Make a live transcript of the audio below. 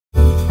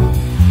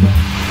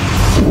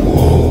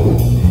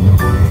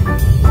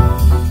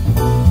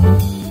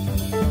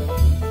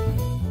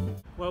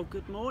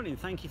Good morning,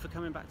 thank you for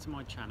coming back to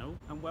my channel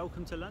and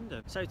welcome to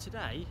London. So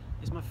today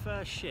is my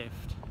first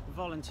shift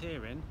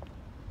volunteering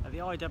at the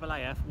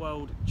IAAF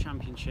World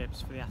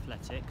Championships for the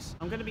athletics.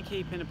 I'm going to be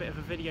keeping a bit of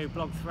a video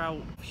blog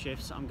throughout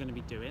shifts that I'm going to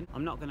be doing.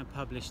 I'm not going to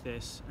publish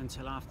this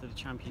until after the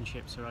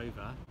championships are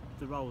over.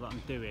 The role that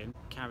I'm doing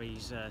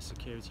carries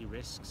security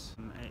risks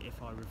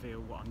if I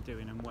reveal what I'm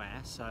doing and where,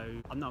 so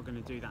I'm not going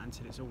to do that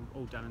until it's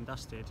all done and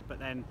dusted. But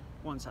then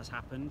once that's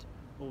happened,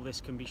 all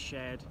this can be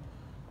shared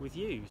with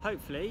you.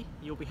 Hopefully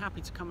you'll be happy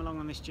to come along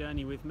on this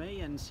journey with me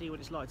and see what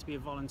it's like to be a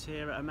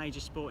volunteer at a major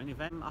sporting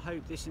event. I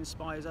hope this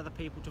inspires other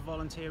people to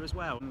volunteer as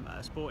well at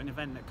a sporting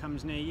event that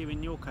comes near you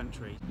in your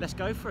country. Let's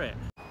go for it.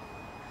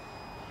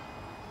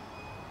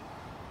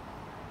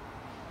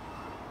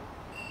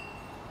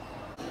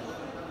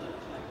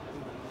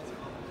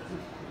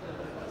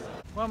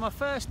 Well, my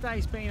first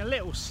day's been a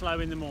little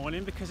slow in the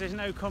morning because there's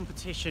no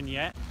competition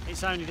yet.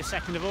 It's only the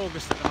 2nd of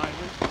August at the moment.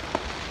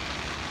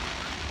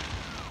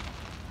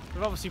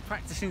 We're obviously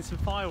practicing some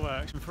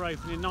fireworks for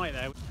opening night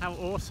there. How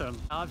awesome.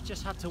 I've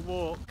just had to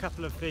walk a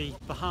couple of the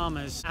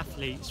Bahamas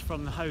athletes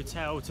from the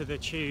hotel to the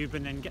tube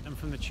and then get them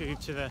from the tube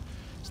to the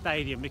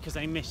stadium because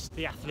they missed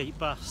the athlete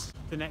bus.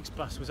 The next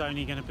bus was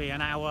only going to be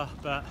an hour,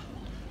 but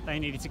they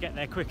needed to get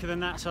there quicker than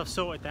that, so I've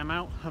sorted them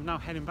out. I'm now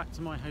heading back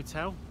to my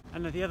hotel.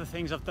 And the other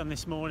things I've done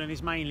this morning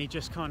is mainly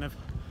just kind of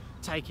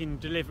taking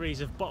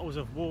deliveries of bottles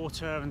of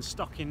water and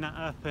stocking that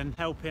up and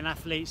helping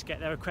athletes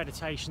get their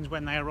accreditations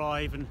when they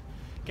arrive and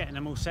getting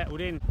them all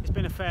settled in. It's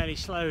been a fairly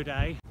slow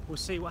day. We'll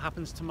see what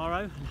happens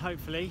tomorrow and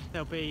hopefully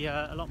there'll be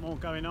a lot more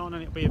going on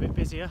and it'll be a bit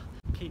busier.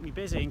 Keep me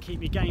busy and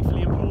keep me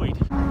gainfully employed.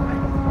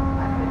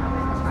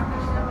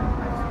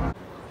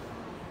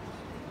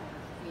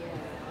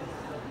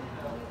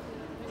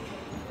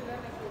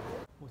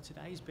 Well,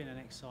 today's been an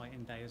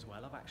exciting day as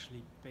well. I've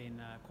actually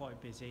been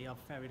quite busy. I've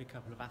ferried a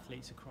couple of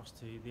athletes across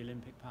to the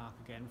Olympic Park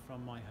again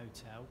from my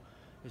hotel.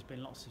 There's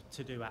been lots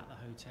to do at the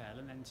hotel,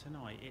 and then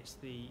tonight it's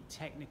the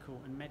technical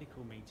and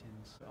medical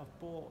meetings. I've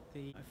brought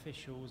the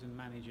officials and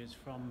managers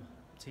from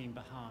Team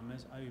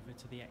Bahamas over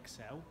to the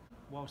Excel.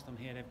 Whilst I'm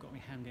here, they've got me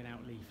handing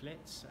out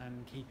leaflets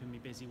and keeping me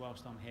busy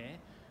whilst I'm here.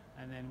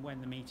 And then when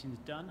the meeting's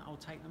done, I'll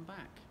take them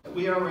back.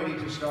 We are ready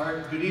to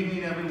start. Good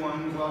evening,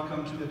 everyone.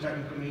 Welcome to the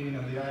technical meeting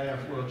of the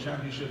IAAF World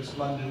Championships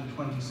London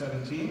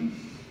 2017.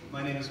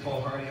 My name is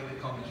Paul Hardy. I'm the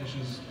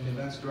Competitions and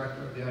Events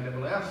Director of the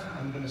IAAF.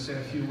 I'm going to say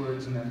a few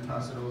words and then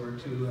pass it over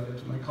to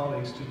my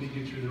colleagues to lead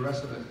you through the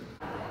rest of it.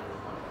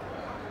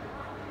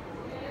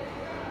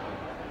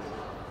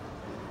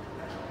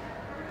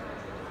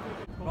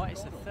 Right,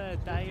 it's the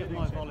 3rd day of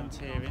my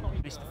volunteering.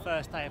 It's the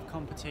first day of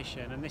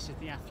competition and this is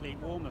the athlete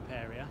warm-up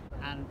area,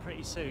 and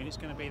pretty soon it's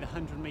going to be the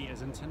 100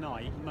 metres, and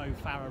tonight Mo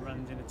Farah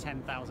runs in a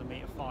 10,000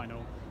 metre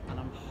final and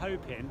I'm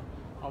hoping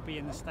I'll be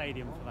in the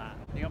stadium for that.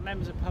 You've got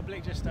members of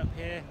public just up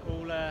here,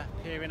 all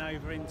peering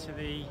over into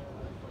the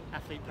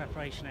athlete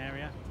preparation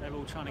area. They're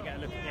all trying to get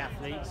a look at the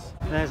athletes.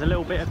 There's a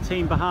little bit of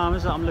Team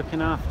Bahamas that I'm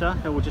looking after.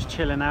 They're all just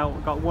chilling out.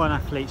 We've got one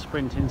athlete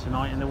sprinting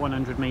tonight in the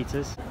 100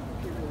 metres.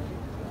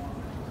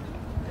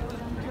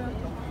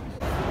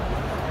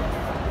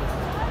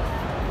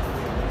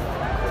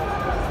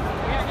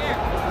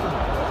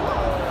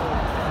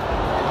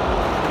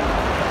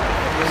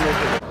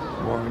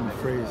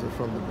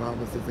 From the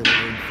Bahamas is in the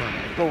main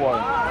five. Go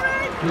Warren. Go on.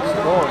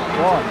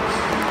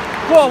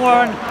 Go on,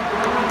 Warren.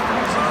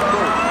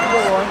 Go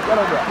Warren. Get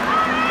over there.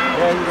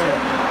 Yeah, you go.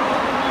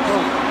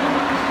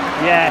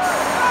 Yes.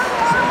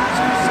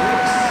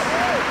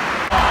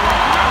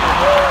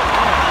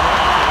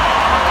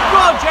 Go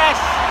on, Jess.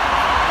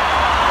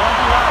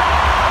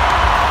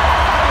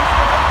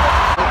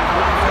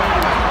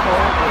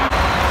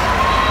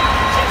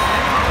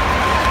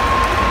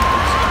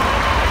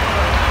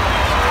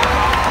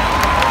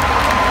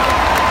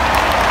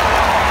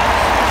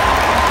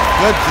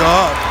 Good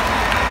job.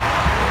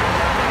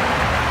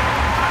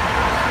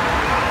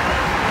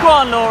 Go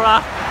on,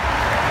 Laura.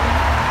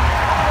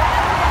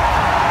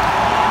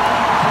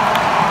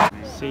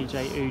 CJ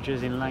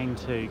Uja's in lane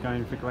 2,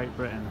 going for Great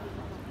Britain.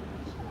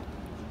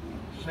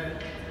 Boom.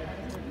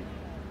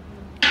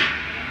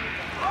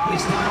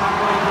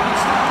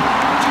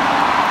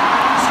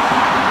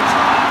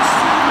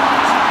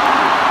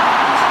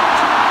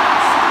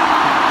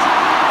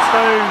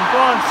 Go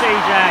on,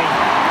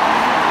 CJ.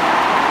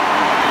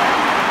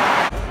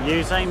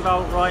 Usain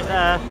Bolt right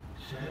there. Go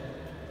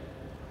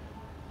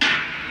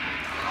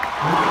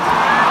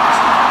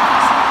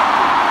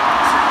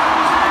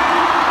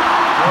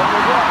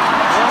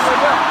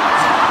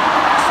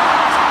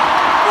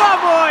on,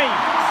 boy!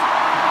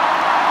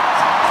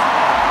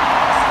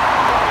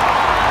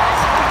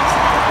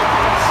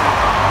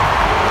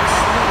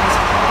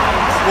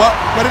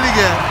 What did he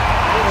get?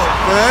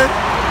 Good?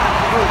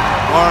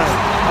 Warren.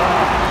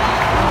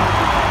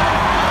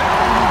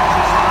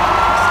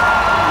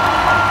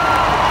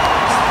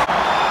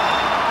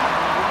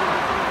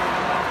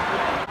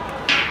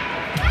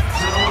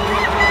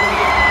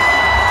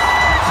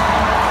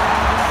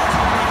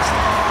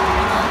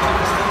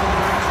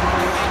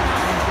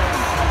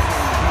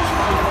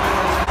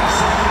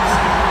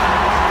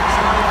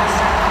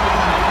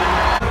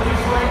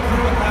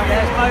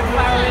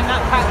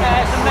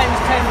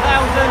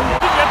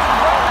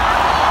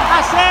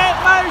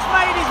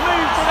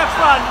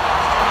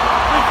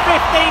 15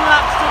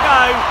 laps to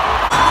go.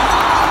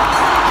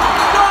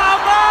 Go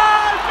on, Mo!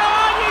 Go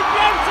on, you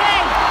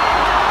beauty!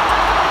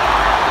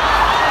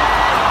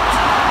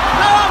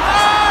 Go on,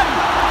 Mo!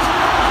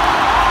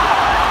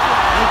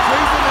 They're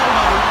chasing him,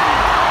 buddy.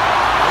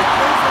 They're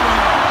chasing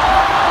him.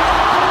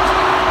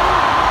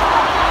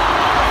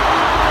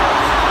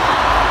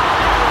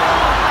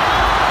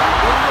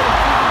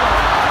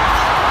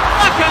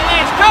 Look at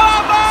this! Go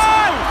on, Mo!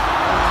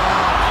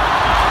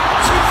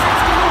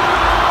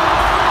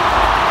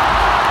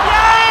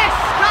 Yes!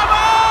 Come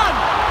on!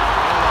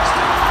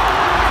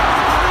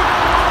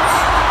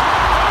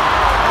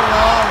 Oh,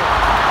 wow.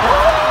 Oh,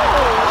 wow.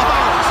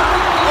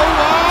 Oh,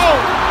 wow.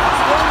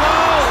 Oh,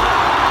 wow.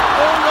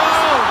 Oh, wow.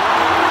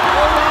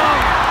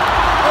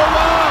 Oh,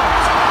 wow.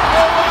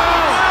 Oh, wow. Oh, wow.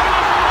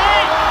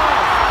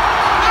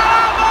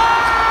 Come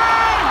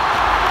on!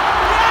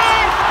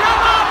 Yes!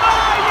 Come on, Mo!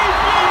 You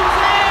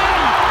beauty!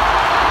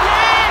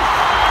 Yes!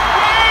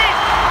 Yes!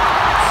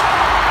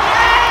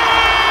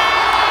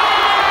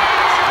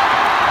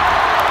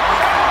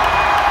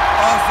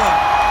 Awesome.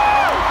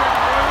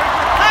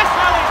 That's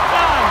how it's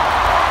done!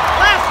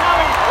 That's how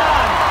it's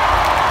done!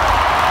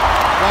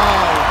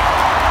 Wow.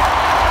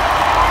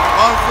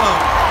 Awesome.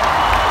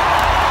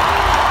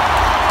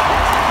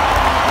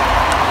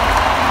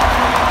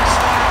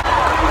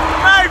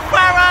 No,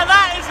 Farah,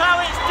 that is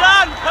how it's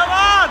done! Come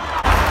on!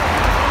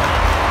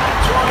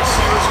 Twice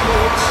he was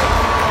caught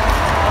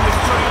on his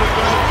training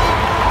ground.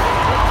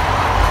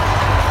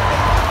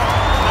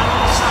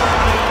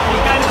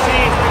 You're going to see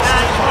his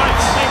dad right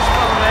six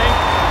probably.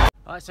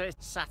 Alright, so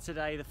it's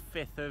Saturday the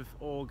 5th of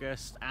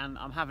August and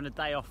I'm having a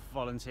day off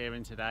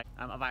volunteering today.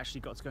 I've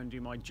actually got to go and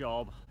do my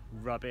job.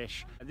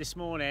 Rubbish. This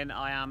morning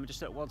I am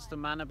just at Wadston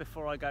Manor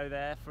before I go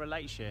there for a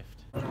late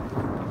shift. Alright,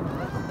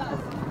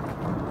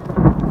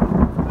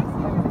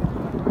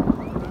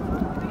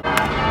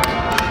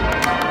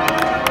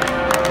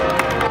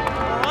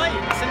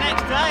 it's the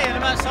next day and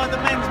I'm outside the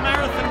men's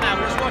marathon now.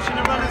 We're just watching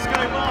the runners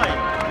go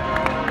by.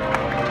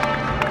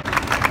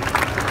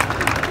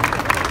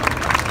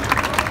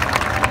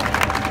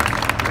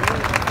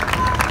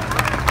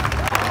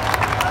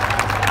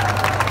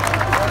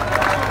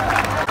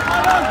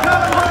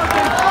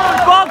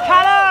 Bob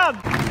Callum!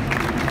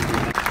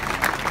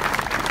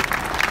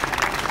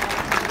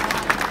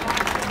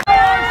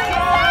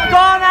 Go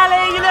on,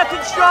 Ali, you're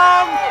looking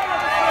strong!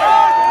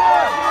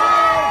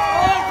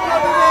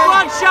 Go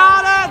on,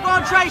 Charlotte! Go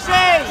on,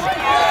 Tracy!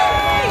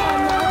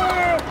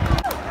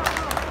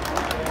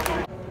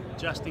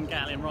 Justin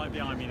Gatlin right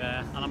behind me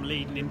there, and I'm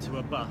leading him to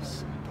a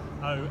bus.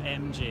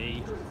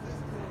 OMG.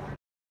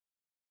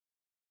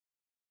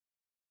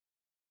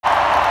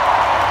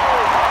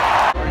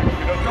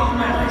 Gold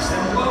medalist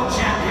and world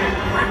champion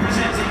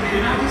representing the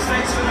United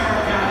States of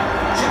America,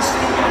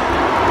 Justin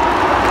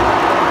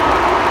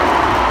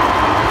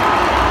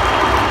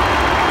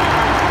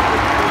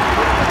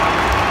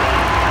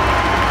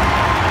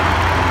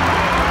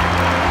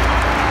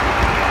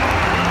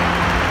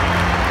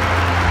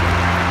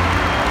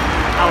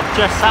I was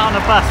just sat on a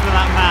bus with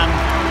that man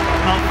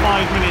not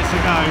 5 minutes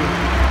ago.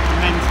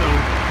 Mental.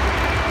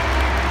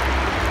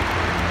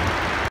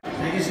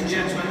 Ladies and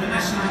gentlemen, the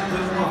national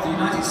anthem of the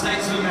United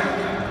States of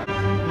America.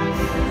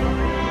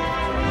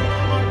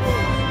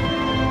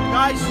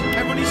 Guys,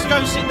 everyone needs to go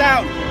and sit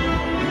down.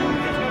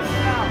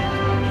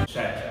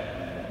 Check.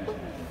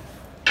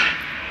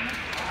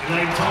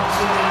 Elaine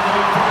Thompson and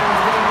Elaine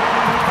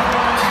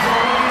performances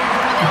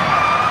already.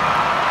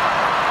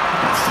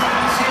 That's time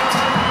to see it.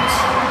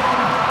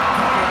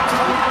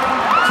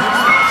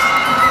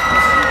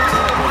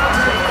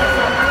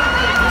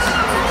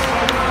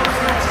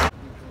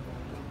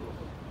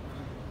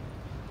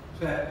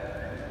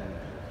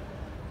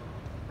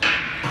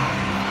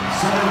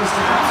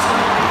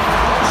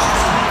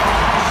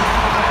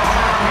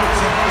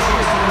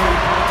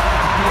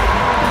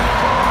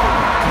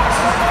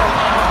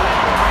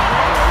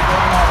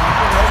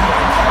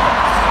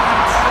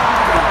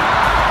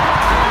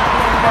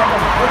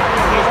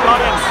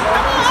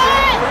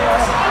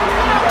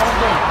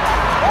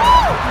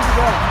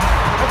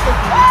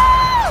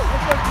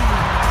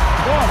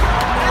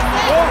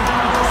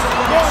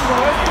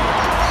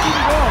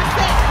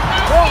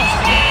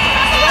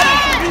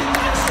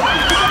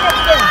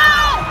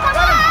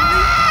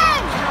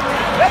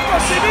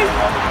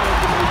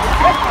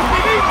 Can't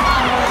believe it.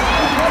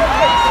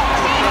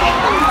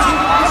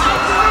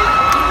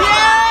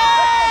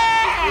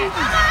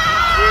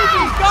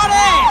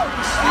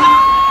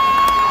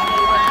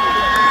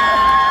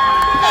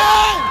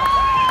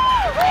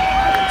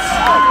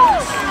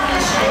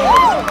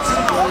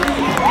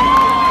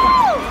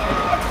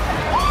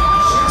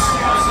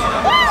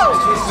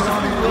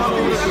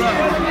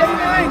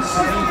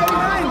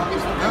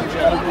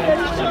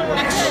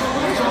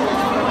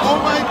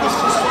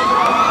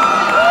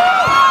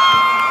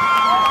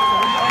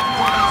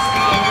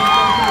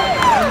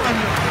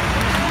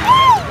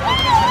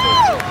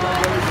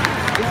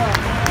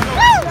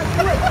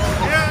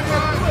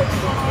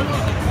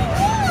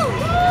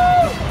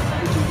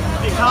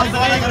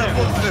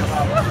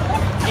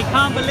 He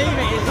can't believe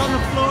it, he's on the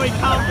floor, he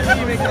can't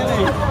believe it, can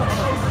he?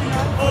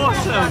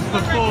 Awesome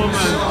performance.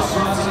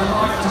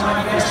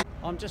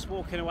 I'm just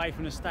walking away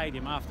from the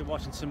stadium after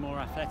watching some more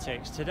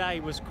athletics. Today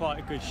was quite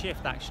a good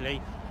shift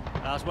actually.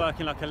 I was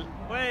working like a,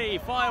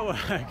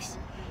 fireworks!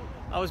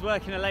 I was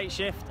working a late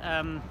shift.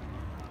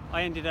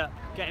 I ended up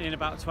getting in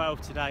about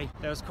 12 today.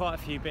 There was quite a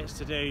few bits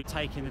to do,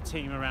 taking the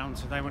team around,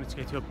 so they wanted to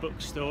go to a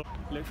bookstore,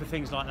 look for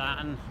things like that,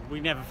 and we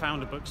never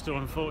found a bookstore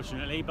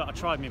unfortunately, but I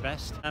tried my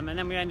best. And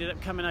then we ended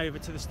up coming over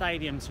to the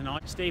stadium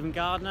tonight. Stephen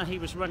Gardner, he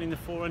was running the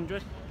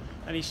 400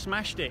 and he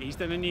smashed it. He's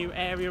done a new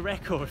area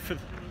record for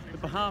the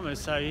Bahamas,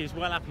 so he's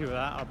well happy with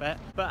that, I bet.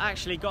 But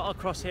actually got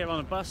across here on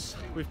a bus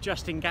with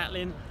Justin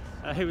Gatlin,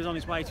 who was on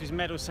his way to his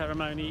medal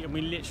ceremony, and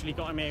we literally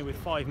got him here with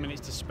 5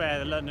 minutes to spare.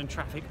 The London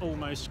traffic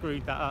almost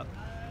screwed that up,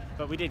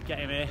 but we did get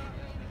him here.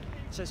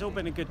 So it's all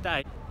been a good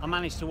day. I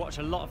managed to watch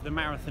a lot of the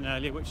marathon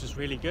earlier, which was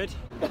really good.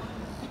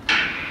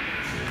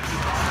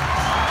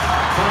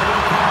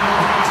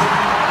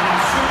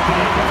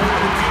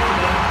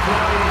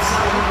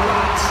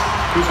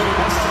 Who's got the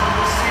best time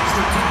this season?